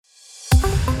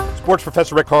Sports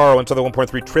Professor Rick Horrow into the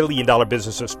 $1.3 trillion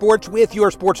business of sports with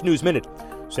your Sports News Minute.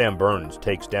 Sam Burns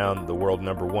takes down the world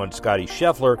number one Scottie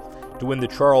Scheffler to win the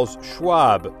Charles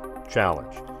Schwab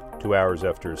Challenge. 2 hours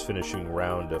after his finishing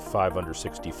round of 5 under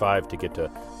 65 to get to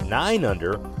 9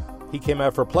 under, he came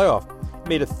out for a playoff. He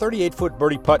made a 38-foot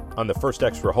birdie putt on the first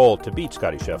extra hole to beat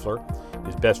Scottie Scheffler,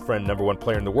 his best friend, number one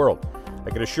player in the world.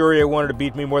 I can assure you he wanted to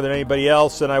beat me more than anybody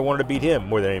else, and I wanted to beat him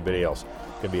more than anybody else.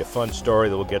 It's going to be a fun story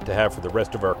that we'll get to have for the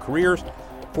rest of our careers.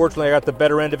 Fortunately, I got the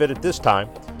better end of it at this time,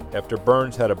 after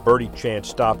Burns had a birdie chance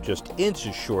stop just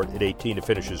inches short at 18 to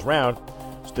finish his round.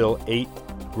 Still 8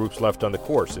 groups left on the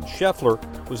course, and Scheffler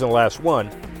was in the last one.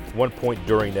 One point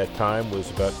during that time was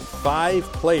about 5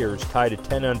 players tied at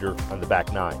 10 under on the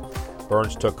back 9.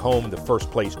 Burns took home the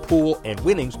first place pool and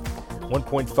winnings,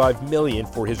 $1.5 million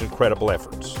for his incredible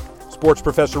efforts. Sports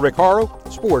Professor Rick Horrow,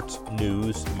 Sports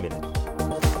News Minute.